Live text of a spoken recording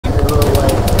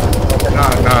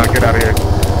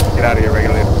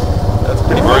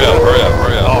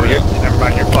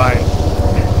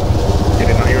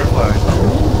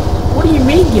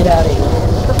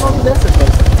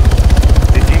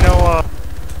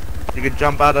You could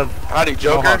jump out of Howdy,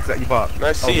 Joker. mohawks that you bought.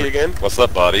 Nice to see you again. What's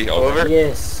up, buddy? Over.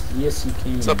 Yes, yes you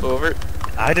can. What's up, over?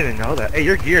 I didn't know that. Hey,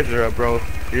 your gears are up, bro.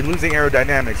 You're losing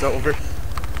aerodynamics. Over.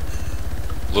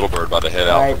 Little bird about to head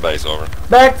out from base. Over.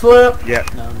 Backflip. Yeah.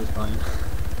 No, I'm just fine.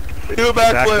 Do a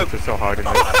backflip. Backflips are so hard in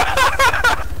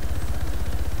this.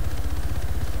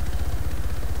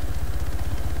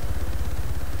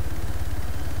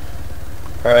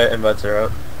 Alright, invites are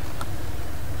out.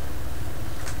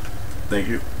 Thank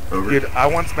you. Over. Dude, I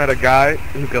once met a guy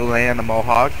who could land a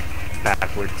mohawk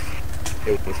backwards.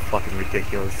 It was fucking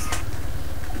ridiculous.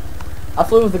 I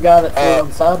flew with the guy that flew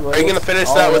on sideways. Are you gonna finish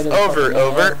that with over,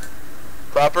 over?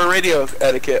 Proper radio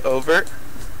etiquette, over.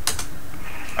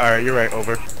 Alright, you're right,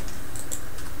 over.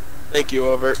 Thank you,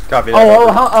 over. Copy that.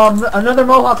 Oh, another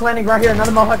mohawk landing right here.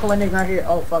 Another mohawk landing right here.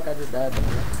 Oh fuck, I just died.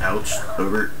 Ouch.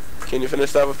 Over. Can you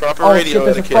finish that with proper Oh, radio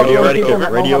shit, etiquette? radio Over. etiquette,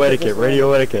 Over. radio etiquette,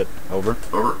 radio etiquette. Over.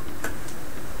 Over.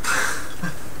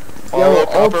 Follow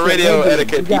proper Ultra, radio maybe.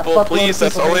 etiquette, You got people. fuckload Please, of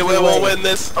that's the people only way radio we'll etiquette. win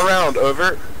this around.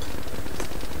 Over.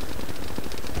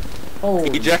 Holy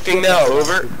Ejecting shit, now, that's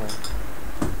over.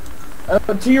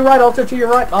 people. To your right, Ultra, to your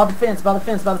right. By the fence, by the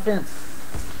fence, by the fence.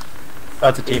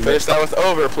 That's a Can you team. finish that with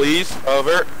over, please?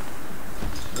 Over.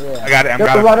 Yeah. I got it, I'm They're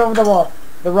got it. right over the wall.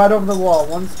 They're right over the wall.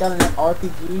 One's got an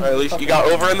RPG. Alright, at least you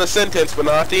got over in the sentence, but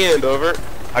not at the end. Over.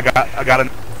 I got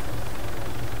it.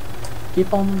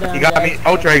 Keep on them down. You got guys. me.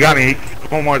 Ultra, you got me.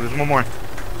 One more, there's one more.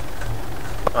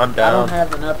 I'm I don't down.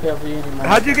 have an uphill view anymore.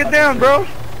 How'd you get down, bro?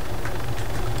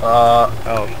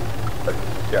 Oh,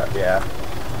 Yeah.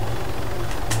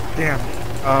 damn.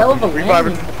 Hell of a revive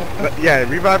landing. it. Yeah,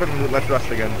 revive it and let's rush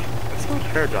again. Let's go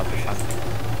paradrap this time.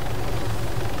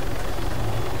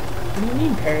 What do you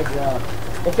mean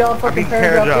paradrap? If y'all I fucking mean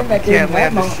paradrap in paradrap, you that dude can't in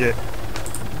that land this shit.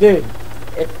 Dude,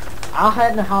 if I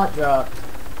hadn't hot dropped,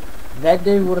 that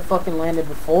dude would have fucking landed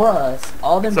before us.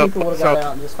 All them people would have got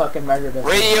out and just fucking murdered us.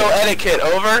 Radio etiquette.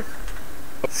 Over.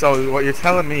 So what you're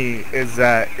telling me is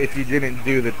that if you didn't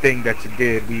do the thing that you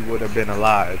did, we would have been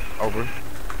alive. Over.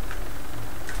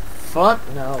 Fuck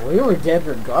no, we were dead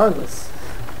regardless.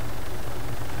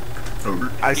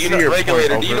 Over. I Do see you know, your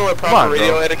regulator, point, do you over. know what Come proper on, radio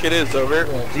bro. etiquette is? Over.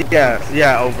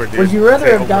 Yeah, over, dude. Would you rather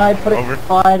Say have over. died putting Over.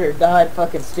 fight or died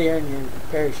fucking steering your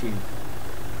parachute?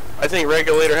 I think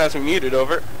regulator has me muted.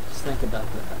 Over. Just think about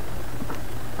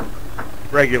that.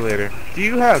 Regulator, do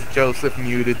you have Joseph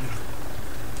muted?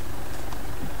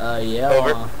 Yeah.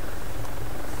 Over.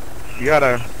 You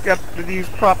gotta use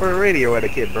proper radio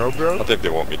etiquette, bro. I think they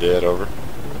want me dead. Over.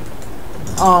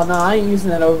 Oh no, I ain't using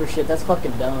that over shit. That's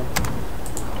fucking dumb.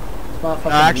 It's my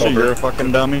fucking Actually, blue. you're a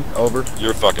fucking dummy. Over.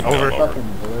 You're fucking Over. dumb. Over.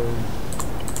 Fucking blue.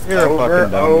 You're a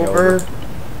fucking dummy. Over.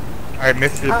 Alright,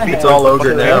 Mr. It's all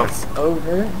ogre now. It's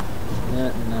over.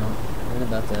 Yeah, no. Ain't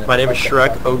about that. My name is Fuck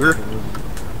Shrek, that ogre.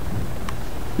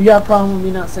 You got a problem with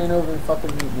me not saying over and fucking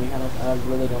mute me? I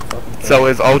really don't fucking care. So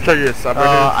is Ultra your subreddit? or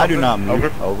I do something? not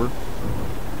mute. Over. Over.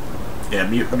 Yeah,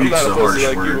 I'm mute's not a opposed harsh to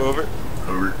like word. you. Over.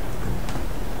 Over.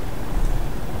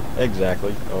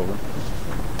 Exactly. Over.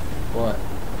 What?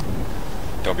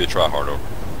 Don't be a tryhard. Over.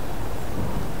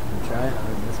 I'm trying. I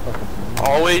mean, this fucking.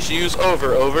 Always use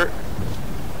over. Over.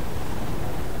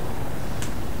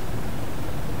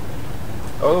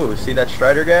 Oh, see that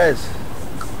Strider, guys?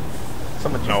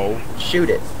 Someone No.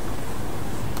 shoot it.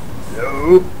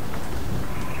 Nope.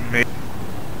 Me.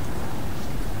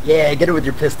 Yeah, get it with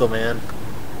your pistol, man.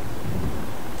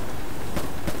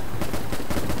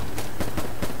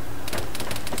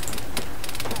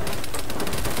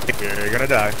 You're gonna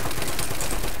die.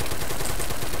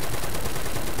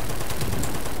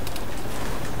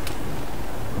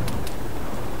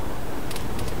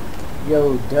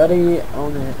 Yo, Duddy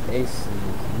on an AC.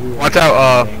 Watch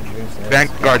out,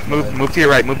 Vanguard, move to your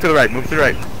right, move to the right, move to the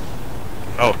right.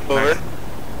 Oh, Over. nice.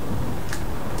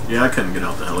 Yeah, I couldn't get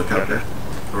out the helicopter.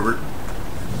 Over. Is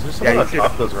Yeah, there someone you on see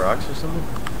top the- of those rocks or something?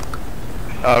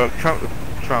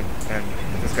 Trump, and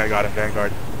this guy got it,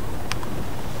 Vanguard.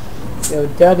 Yo,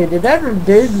 Duddy, did that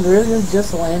dude really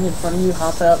just land in front of you,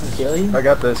 hop out and kill you? I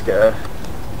got this guy.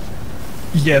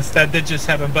 Yes, that did just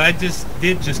happen, but I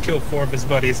did just kill 4 of his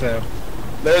buddies though.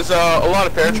 There's a lot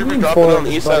of What do you paratroopers mean dropping four on the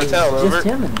of east his side of town. buddies? Over. Just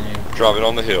him in there. Drop it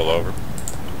on the hill. Over.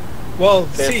 Well,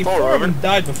 Stand see, forward, 4 of over. them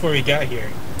died before we got here.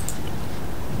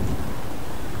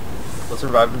 Let's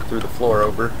revive him through the floor.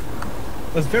 Over.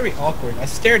 It was very awkward. I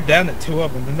stared down at 2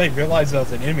 of them, then they realized I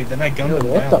was an enemy, then I gunned Yo, them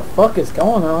what the down. fuck is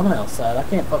going on outside? I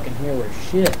can't fucking hear where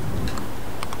shit.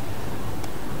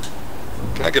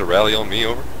 Can I get a rally on me?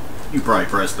 Over. You probably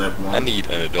pressed F1. I need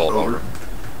an adult. Over.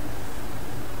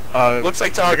 Over. Looks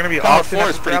like tower, They're gonna be tower option 4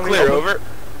 is pretty rally. clear. Over.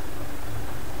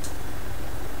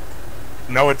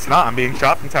 No, it's not. I'm being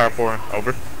shot from Tower 4.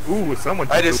 Over. Ooh, someone.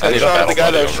 I just I need a shot at the battle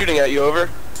guy that buddy, was over. shooting at you, over.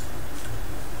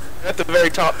 At the very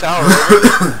top tower,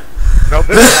 over. No,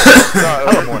 this is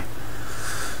Not over. more.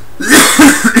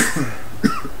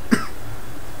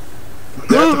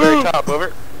 They're at the very top,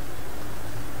 over.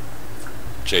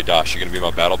 J Dosh, you gonna be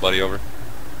my battle buddy, over?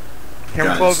 Can we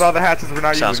Guys. close all the hatches? We're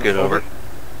not Sounds using good, them. over.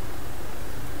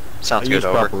 Sounds Use good,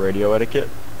 over. proper radio etiquette.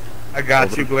 I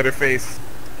got you, Glitterface.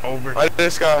 Over. I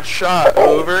just got shot,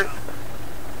 over.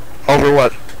 Over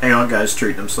what? Hang on, guys.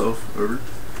 Treat himself. Over.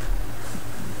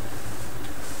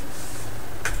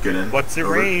 Get in. What's your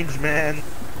Over. range, man?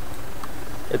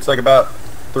 It's like about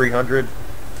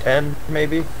 310,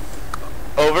 maybe.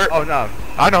 Over. Oh no,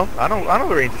 I know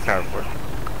the range is Tower 4.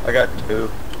 I got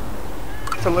 2.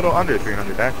 It's a little under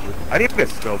 300 actually. I need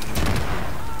this scope.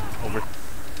 Over.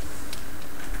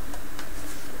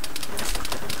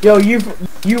 Yo, you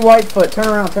Whitefoot, turn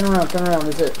around.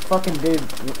 There's a fucking dude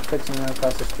fixing right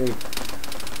across the street.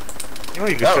 You know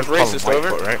you That just was call him racist, over.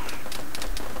 Whitefoot, right?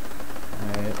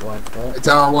 Alright, Whitefoot. It's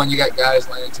Tower 1, you got guys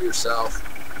landing to your south.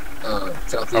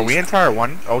 Southeast. Are we in Tower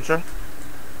 1, Ultra?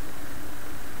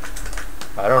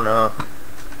 I don't know.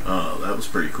 Oh, that was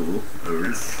pretty cool. Over.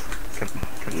 Can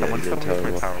Yeah, someone you're tell in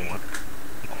me if Tower we're Tower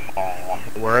 1? Aw,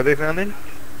 where are they landing?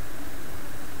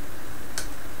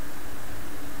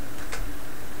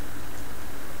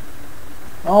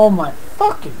 Oh my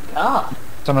fucking god.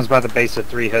 Someone's by the base at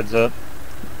 3, heads up.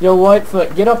 Yo,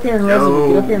 Whitefoot, get up here and resin me. Yo.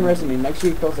 Get up here and resin me. Make sure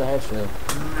you close the headshot.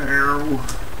 No.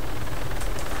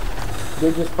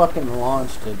 They just fucking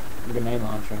launched a grenade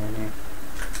launcher in here.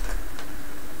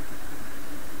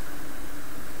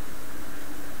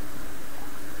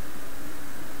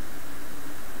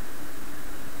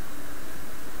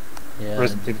 Yeah.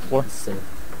 Resin through the floor. let's see.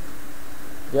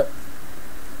 Yep.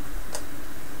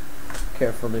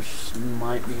 Careful, there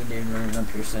might be a dude running up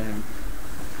here soon.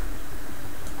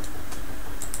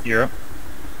 You're up.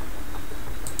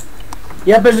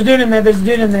 Yep, there's a dude in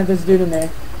there.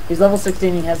 He's level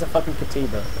 16, he has a fucking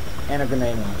Katiba. And a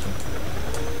grenade launcher.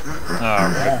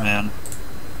 Alright, man.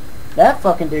 That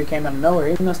fucking dude came out of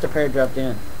nowhere, he must have paratrooped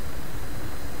in.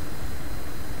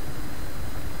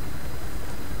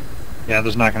 Yeah,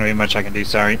 there's not gonna be much I can do,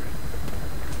 sorry.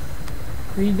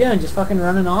 What are you doing, just fucking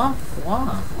running off?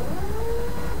 Wow.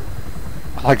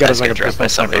 All I got Guys is like get a dropped by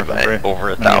pistol somebody sniper by over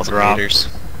and a 1,000 drop. meters.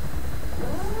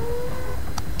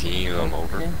 Damn,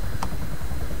 over. Okay.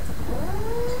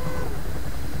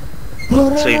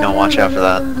 So you don't watch out for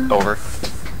that. Over.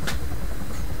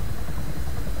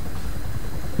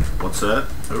 What's that?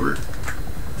 Over.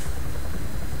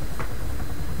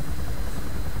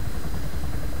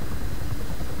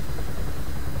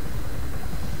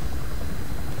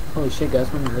 Holy shit,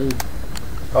 guys, we're in the lead.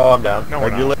 Oh, I'm down. No, we're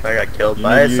Regular. not. I got killed You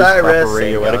by need a to use Cyrus. proper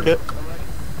radio Same gun. etiquette.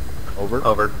 Over.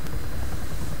 Over.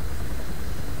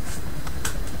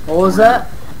 What was that?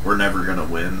 We're never gonna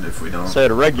win if we don't.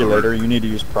 Said regulator, you need to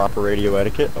use proper radio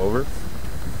etiquette. Over.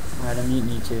 Alright, I'm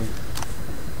muting you too.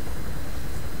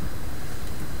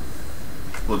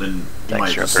 Well, then you Thanks,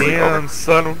 might just Trevor. Damn,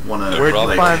 son. wanna Where'd you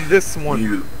like, find this one?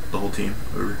 mute the whole team.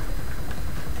 Over.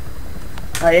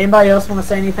 Alright, anybody else want to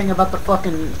say anything about the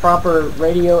fucking proper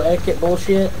radio etiquette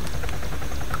bullshit?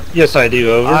 Yes, I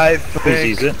do, over. I Who think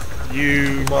sees it?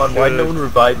 you Come on, why should- no one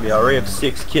revived me? I already have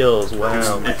 6 kills.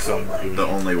 Wow. It's the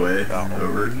only way.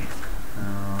 Over.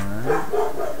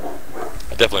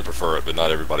 I definitely prefer it, but not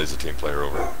everybody's a team player,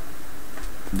 over.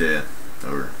 Yeah.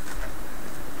 Over.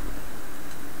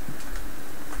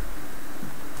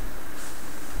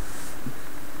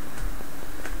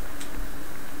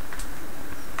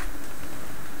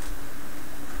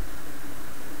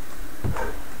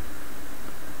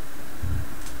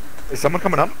 Is someone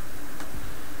coming up?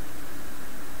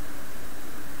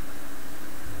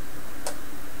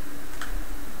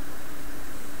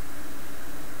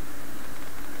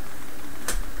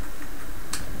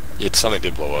 Something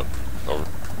did blow up. Over.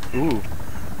 Ooh.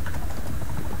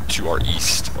 To our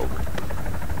east. Over.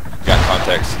 Got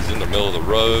contacts. He's in the middle of the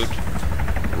road.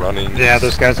 Running. Yeah,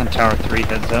 those guys on Tower 3,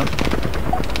 heads up.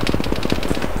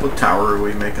 What tower are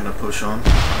we making a push on?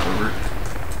 Over.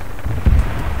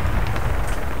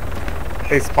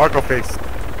 Hey, Sparkle Face.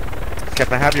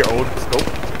 Can I have your old scope?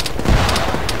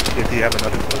 If you have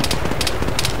another scope.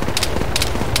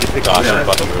 You think Gosh, Yeah. I'm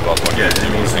about to move up on Yeah, you.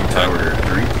 enemies in tower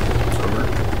 3. It's over.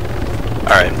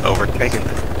 Alright, over. Take it.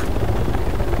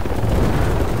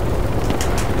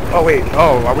 Oh wait,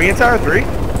 oh, are we in Tower 3?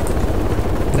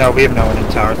 No, we have no one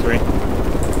in Tower 3.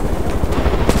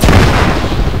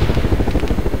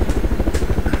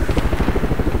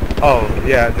 Oh,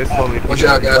 yeah, this slowly. Watch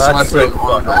out, guys. That's Somebody put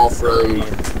so an armed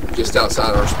off-road just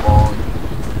outside our spawn.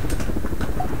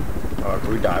 Can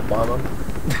we dive bomb them?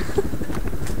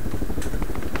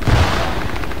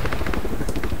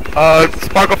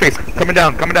 Sparkle face, coming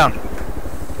down, coming down.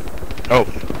 Oh,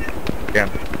 damn.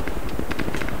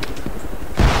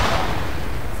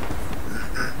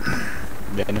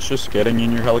 Yeah, and it's just getting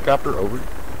in your helicopter, over.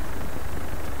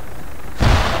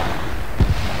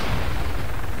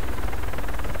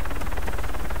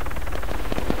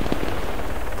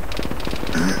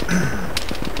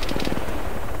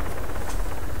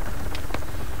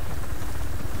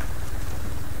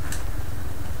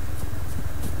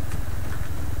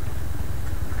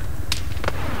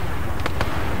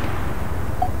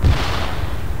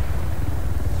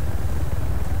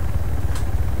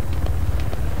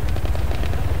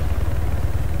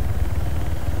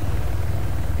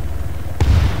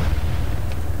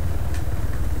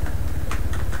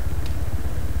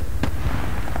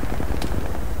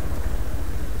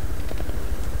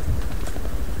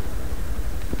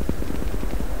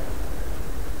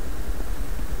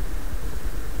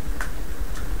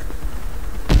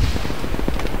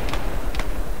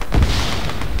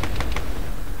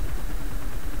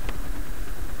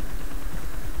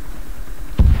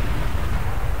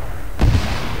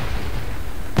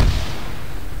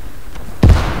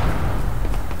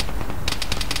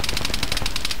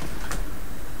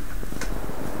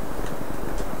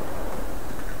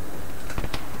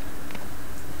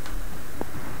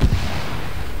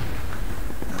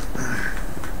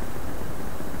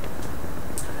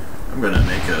 I'm gonna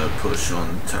make a push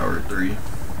on Tower 3.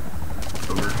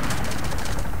 Over.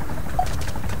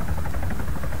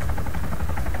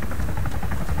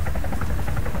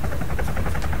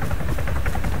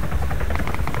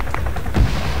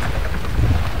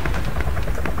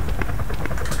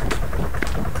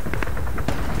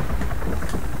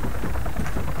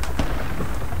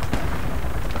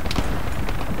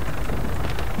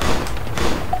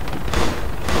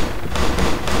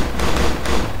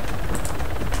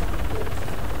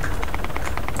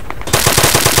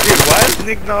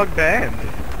 Nog banned.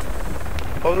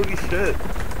 Holy shit.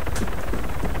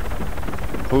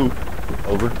 Who?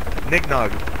 Over.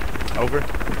 Nignog. Over.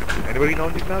 Anybody know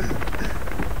Nignog?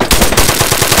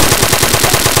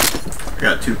 I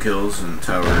got 2 kills in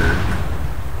Tower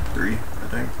 3, I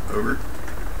think. Over.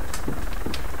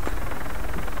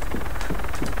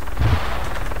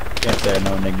 Can't say I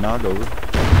know Nick Nog, over.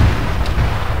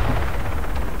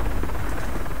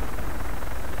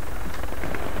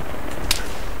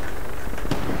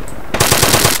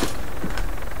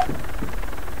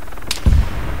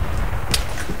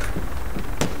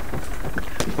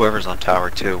 Whoever's on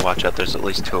Tower 2, watch out, there's at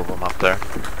least 2 of them up there.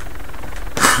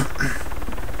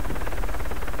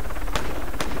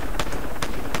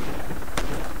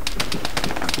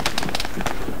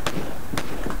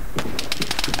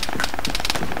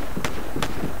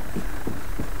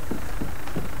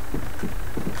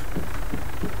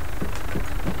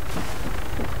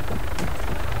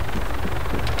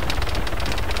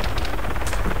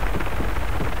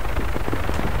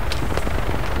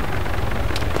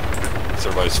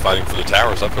 Everybody's fighting for the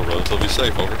towers. I feel relatively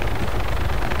safe, over.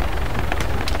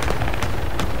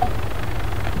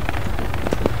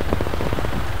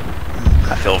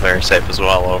 I feel very safe as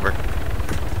well, over.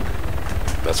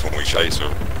 That's when we chase,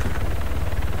 over.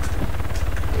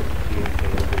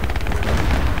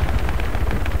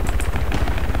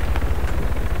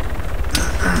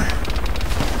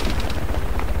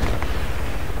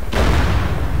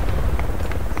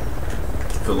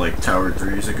 I feel like Tower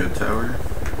 3 is a good tower.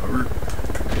 Over.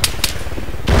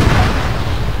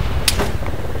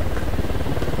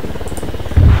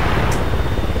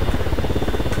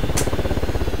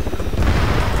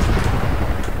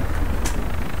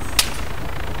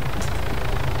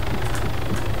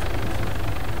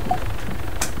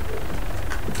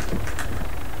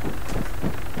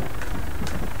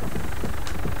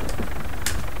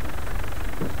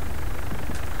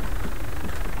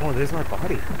 Oh, there's my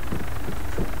body.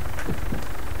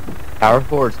 Tower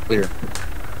 4 is clear.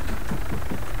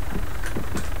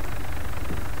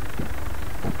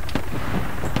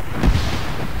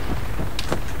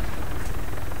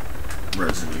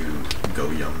 Resin,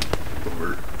 go young.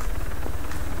 Over.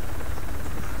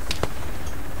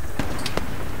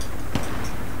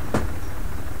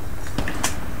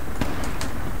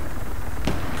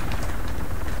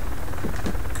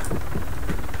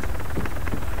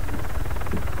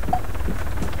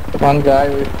 One guy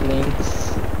with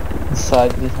links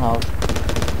inside this house.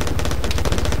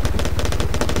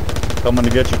 Coming to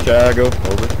get you, Tiago,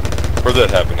 over. Where'd that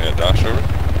happen at, Dash, over?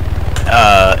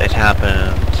 It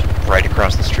happened right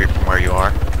across the street from where you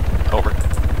are. Over.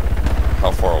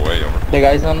 How far away, over? The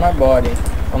guy's on my body.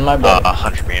 On my body.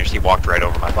 100 meters. He walked right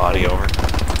over my body, over.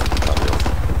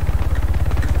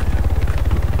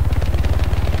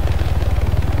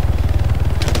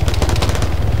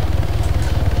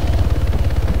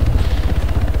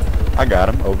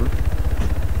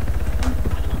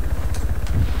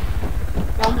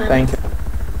 Thank you.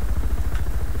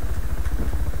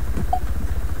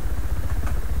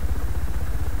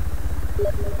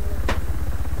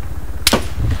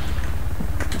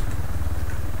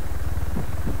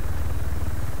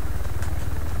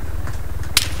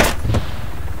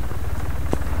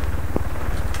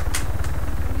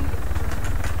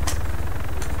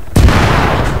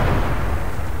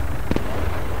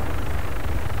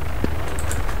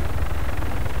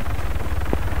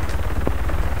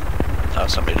 Oh,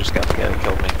 somebody just got the guy that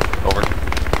killed me. Over.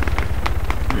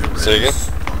 Say again?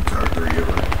 On tower 3,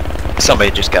 over.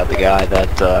 Somebody just got the guy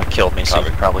that killed me, so you Copy.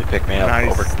 can probably pick me up.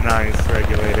 Nice, Over. nice,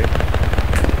 regulated.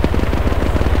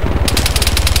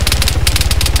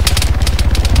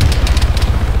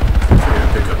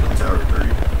 Yeah, pick up on tower 3.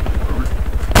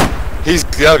 Over. He's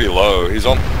gotta be low. He's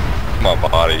on my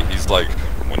body. He's like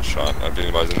one shot. If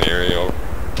anybody's in the area, over.